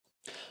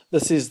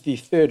This is the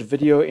third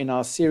video in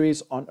our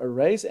series on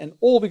arrays, and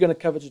all we're going to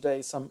cover today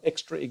is some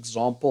extra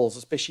examples,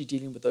 especially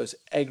dealing with those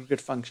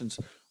aggregate functions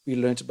we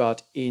learned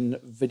about in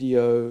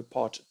video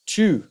part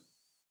 2.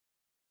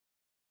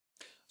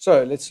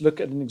 So let's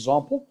look at an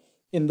example.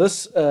 In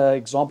this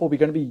example, we're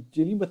going to be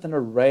dealing with an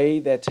array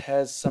that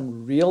has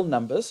some real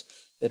numbers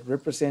that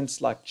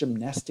represents like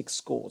gymnastics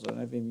scores. I don't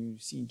know if you've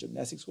seen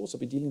gymnastics scores. So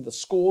we're dealing with the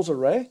scores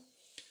array.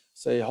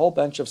 So a whole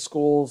bunch of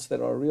scores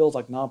that are reals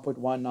like 9.1,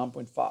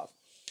 9.5.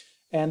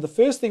 And the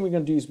first thing we're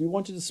going to do is we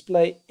want to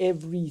display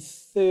every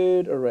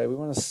third array. We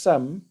want to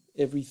sum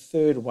every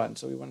third one.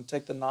 So we want to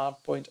take the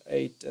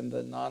 9.8 and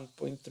the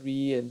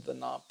 9.3 and the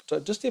 9.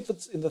 So just if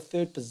it's in the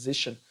third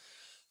position.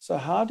 So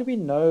how do we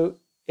know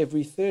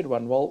every third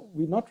one? Well,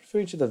 we're not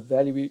referring to the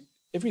value.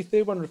 Every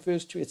third one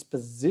refers to its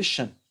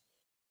position.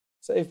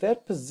 So if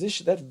that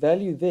position, that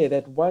value there,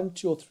 that 1,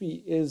 2, or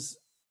 3 is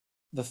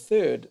the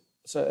third,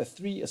 so a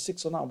 3, a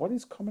 6, or 9, what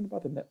is common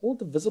about them? They're all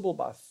divisible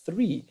by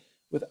 3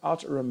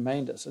 without a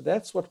remainder. So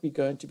that's what we're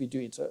going to be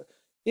doing. So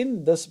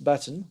in this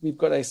button, we've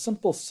got a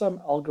simple sum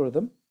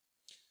algorithm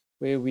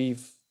where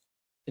we've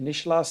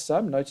initialized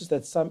sum. Notice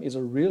that sum is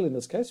a real in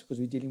this case because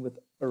we're dealing with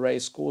array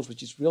scores,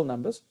 which is real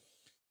numbers.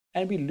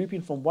 And we're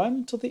looping from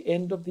 1 till the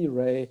end of the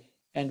array,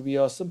 and we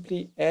are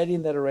simply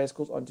adding that array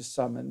scores onto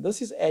sum. And this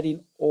is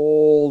adding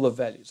all the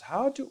values.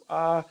 How do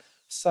I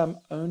sum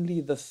only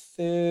the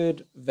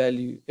third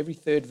value, every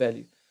third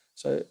value?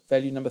 So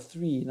value number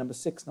 3, number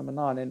 6, number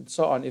 9, and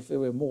so on if there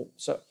were more.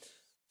 So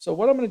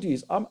what I'm going to do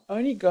is I'm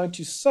only going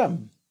to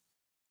sum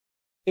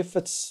if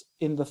it's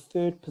in the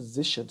third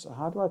position. So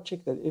how do I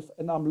check that?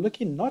 And I'm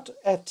looking not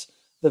at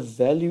the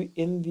value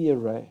in the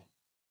array.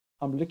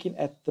 I'm looking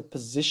at the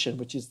position,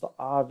 which is the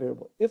r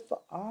variable. If the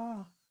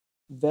r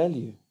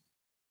value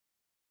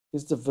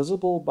is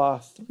divisible by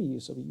 3,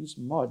 so we use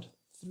mod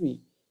 3.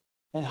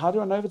 And how do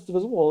I know if it's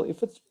divisible? Well,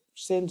 if it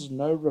sends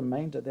no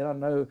remainder, then I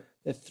know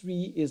that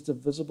 3 is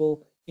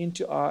divisible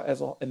into r as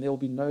a, and there will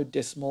be no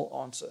decimal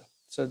answer.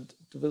 So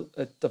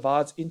it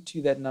divides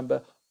into that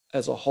number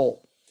as a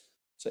whole.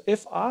 So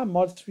if r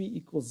mod 3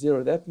 equals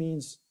 0, that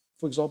means,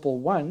 for example,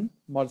 1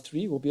 mod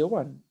 3 will be a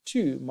 1,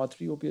 2 mod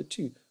 3 will be a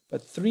 2,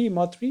 but 3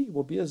 mod 3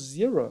 will be a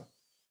 0.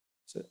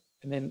 So,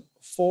 and then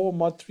 4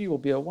 mod 3 will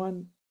be a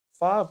 1,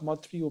 5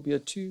 mod 3 will be a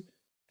 2,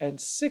 and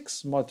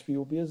 6 mod 3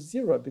 will be a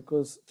 0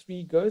 because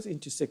 3 goes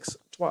into 6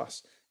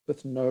 twice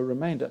with no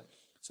remainder.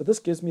 So this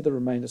gives me the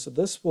remainder. So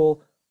this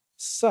will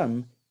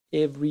sum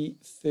every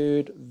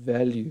third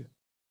value.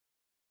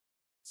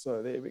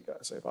 So there we go.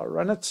 So if I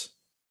run it,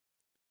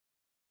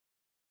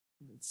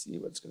 let's see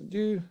what it's going to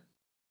do.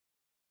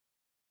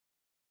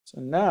 So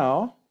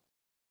now,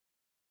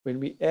 when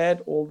we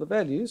add all the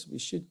values, we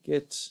should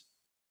get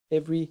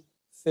every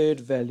third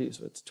value.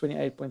 So it's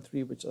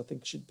 28.3, which I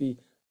think should be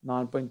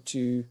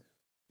 9.2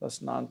 plus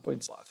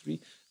 9.53.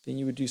 Then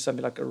you would do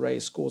something like array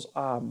scores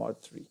r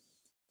mod 3.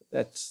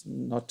 That's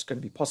not going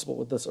to be possible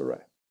with this array.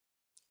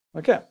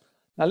 Okay,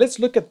 now let's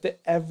look at the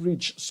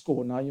average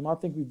score. Now you might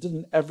think we did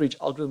an average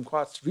algorithm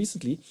quite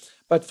recently,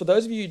 but for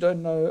those of you who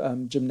don't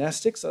know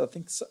gymnastics, I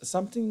think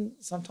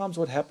sometimes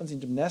what happens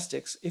in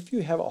gymnastics, if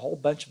you have a whole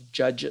bunch of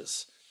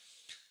judges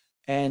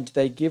and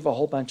they give a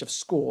whole bunch of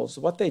scores,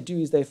 what they do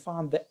is they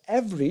find the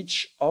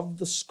average of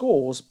the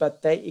scores,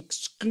 but they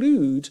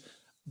exclude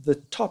the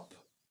top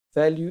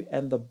value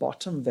and the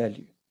bottom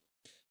value.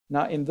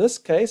 Now, in this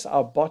case,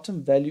 our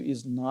bottom value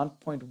is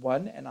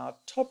 9.1 and our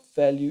top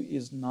value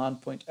is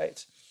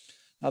 9.8.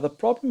 Now, the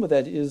problem with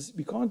that is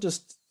we can't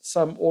just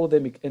sum all of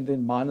them and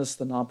then minus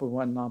the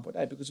 9.1,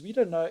 9.8, because we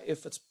don't know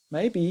if it's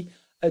maybe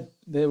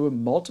there were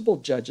multiple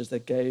judges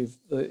that gave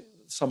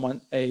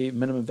someone a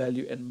minimum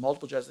value and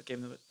multiple judges that gave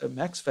them a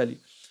max value.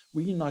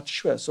 We're not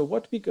sure. So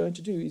what we're going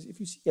to do is, if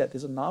you see here,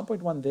 there's a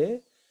 9.1 there,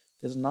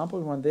 there's a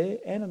 9.1 there,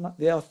 and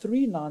there are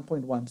 3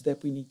 9.1s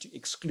that we need to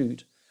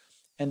exclude.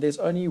 And there's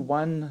only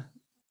one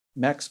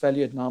max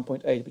value at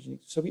 9.8.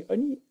 So we're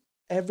only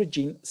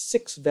averaging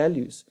 6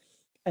 values.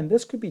 And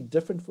this could be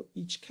different for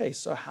each case.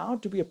 So how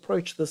do we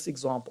approach this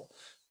example?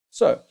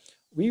 So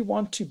we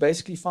want to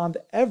basically find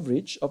the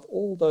average of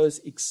all those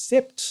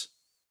except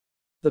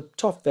the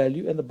top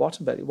value and the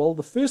bottom value. Well,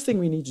 the first thing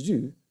we need to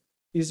do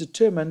is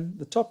determine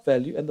the top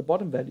value and the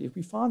bottom value. If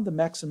we find the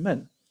max and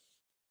min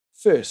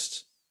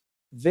first,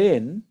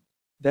 then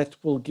that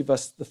will give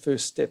us the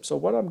first step. So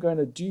what I'm going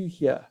to do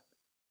here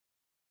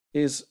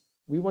is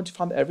we want to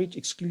find the average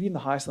excluding the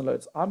highest and the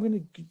lowest. I'm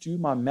going to do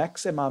my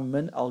max and my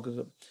min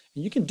algorithm.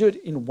 And you can do it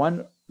in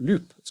one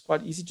loop. It's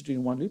quite easy to do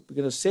in one loop. We're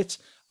going to set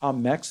our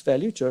max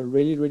value to a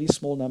really, really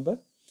small number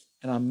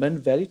and our min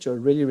value to a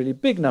really, really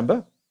big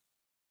number.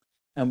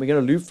 And we're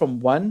going to loop from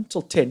 1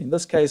 till 10. In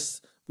this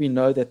case, we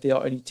know that there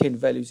are only 10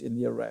 values in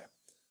the array.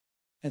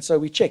 And so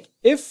we check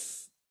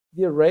if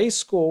the array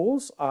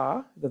scores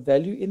are, the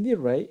value in the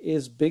array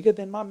is bigger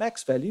than my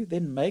max value,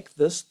 then make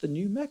this the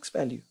new max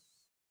value.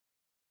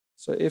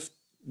 So if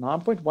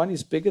 9.1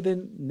 is bigger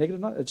than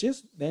 -9, it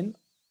is, then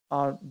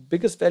our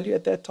biggest value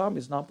at that time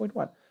is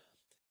 9.1.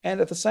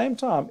 And at the same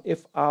time,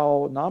 if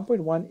our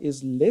 9.1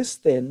 is less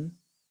than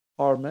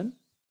r min,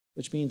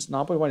 which means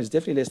 9.1 is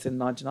definitely less than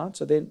 99.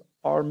 So then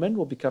R min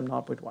will become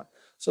 9.1.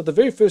 So the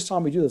very first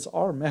time we do this,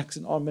 R max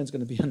and R min is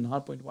going to be a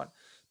 9.1.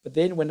 But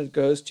then when it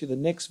goes to the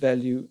next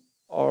value,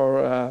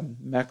 R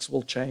max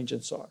will change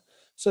and so on.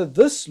 So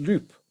this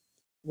loop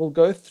will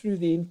go through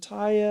the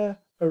entire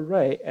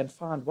array and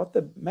find what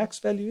the max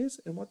value is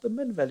and what the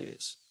min value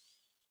is.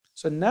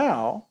 So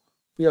now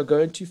we are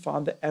going to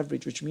find the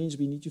average, which means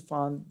we need to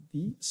find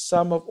the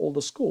sum of all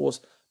the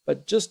scores,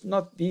 but just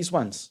not these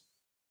ones.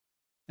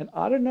 And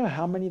I don't know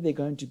how many they're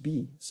going to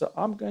be. So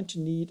I'm going to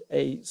need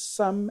a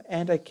sum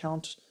and a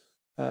count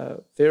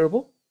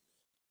variable.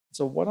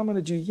 So what I'm going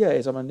to do here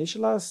is I'm going to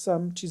initialize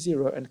sum to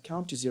 0 and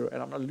count to 0.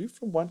 And I'm going to loop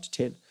from 1 to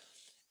 10.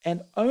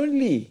 And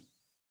only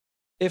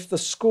if the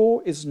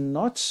score is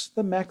not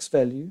the max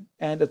value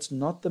and it's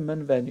not the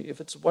min value,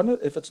 if it's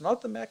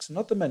not the max,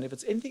 not the min, if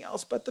it's anything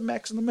else but the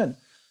max and the min,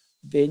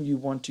 then you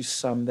want to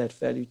sum that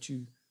value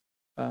to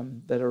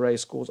that array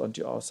scores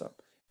onto our sum.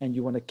 And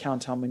you want to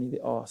count how many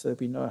there are so that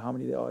we know how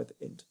many there are at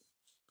the end.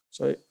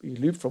 So you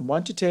loop from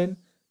 1 to 10.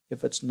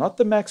 If it's not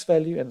the max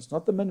value and it's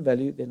not the min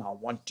value, then I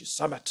want to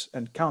sum it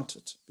and count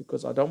it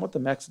because I don't want the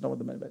max and I don't want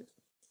the min value.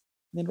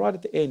 And then right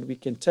at the end, we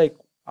can take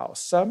our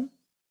sum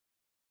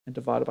and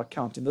divide it by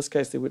count. In this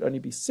case, there would only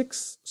be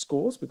 6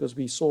 scores because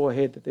we saw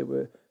ahead that there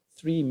were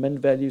 3 min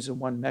values and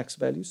 1 max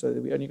value. So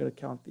we're only going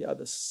to count the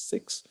other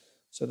 6.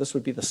 So this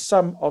would be the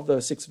sum of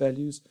those 6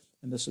 values.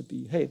 And this would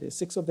be, hey, there's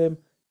 6 of them.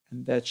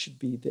 And that should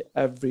be the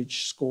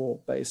average score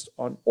based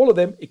on all of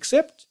them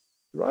except,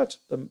 right,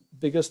 the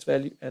biggest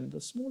value and the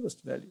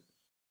smallest value.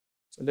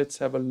 So let's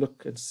have a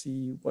look and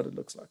see what it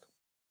looks like.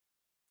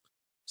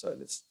 So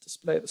let's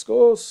display the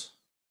scores.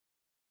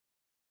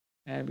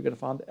 And we're going to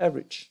find the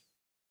average.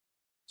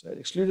 So it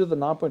excluded the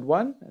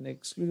 9.1 and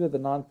excluded the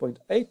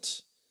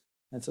 9.8.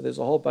 And so there's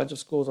a whole bunch of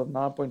scores of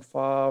 9.5,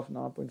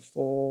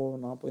 9.4,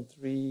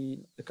 9.3,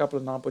 a couple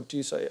of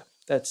 9.2. So yeah,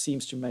 that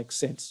seems to make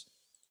sense.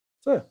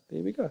 So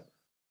there we go.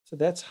 So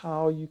that's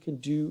how you can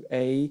do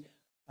a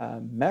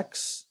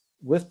max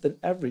with an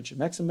average,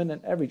 max and min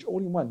and average all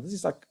in one. This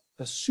is like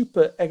a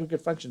super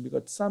aggregate function. We've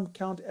got sum,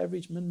 count,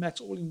 average, min,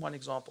 max all in one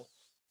example.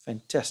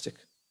 Fantastic.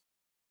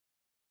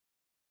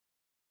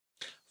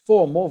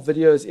 For more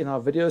videos in our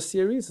video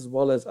series, as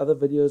well as other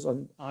videos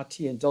on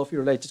RT and Delphi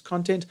related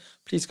content,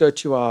 please go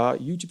to our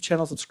YouTube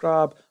channel,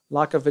 subscribe,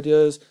 like our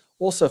videos.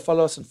 Also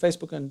follow us on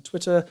Facebook and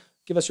Twitter.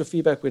 Give us your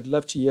feedback. We'd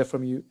love to hear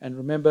from you. And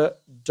remember,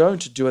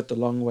 don't do it the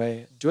long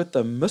way. Do it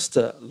the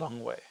Mr.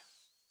 Long way.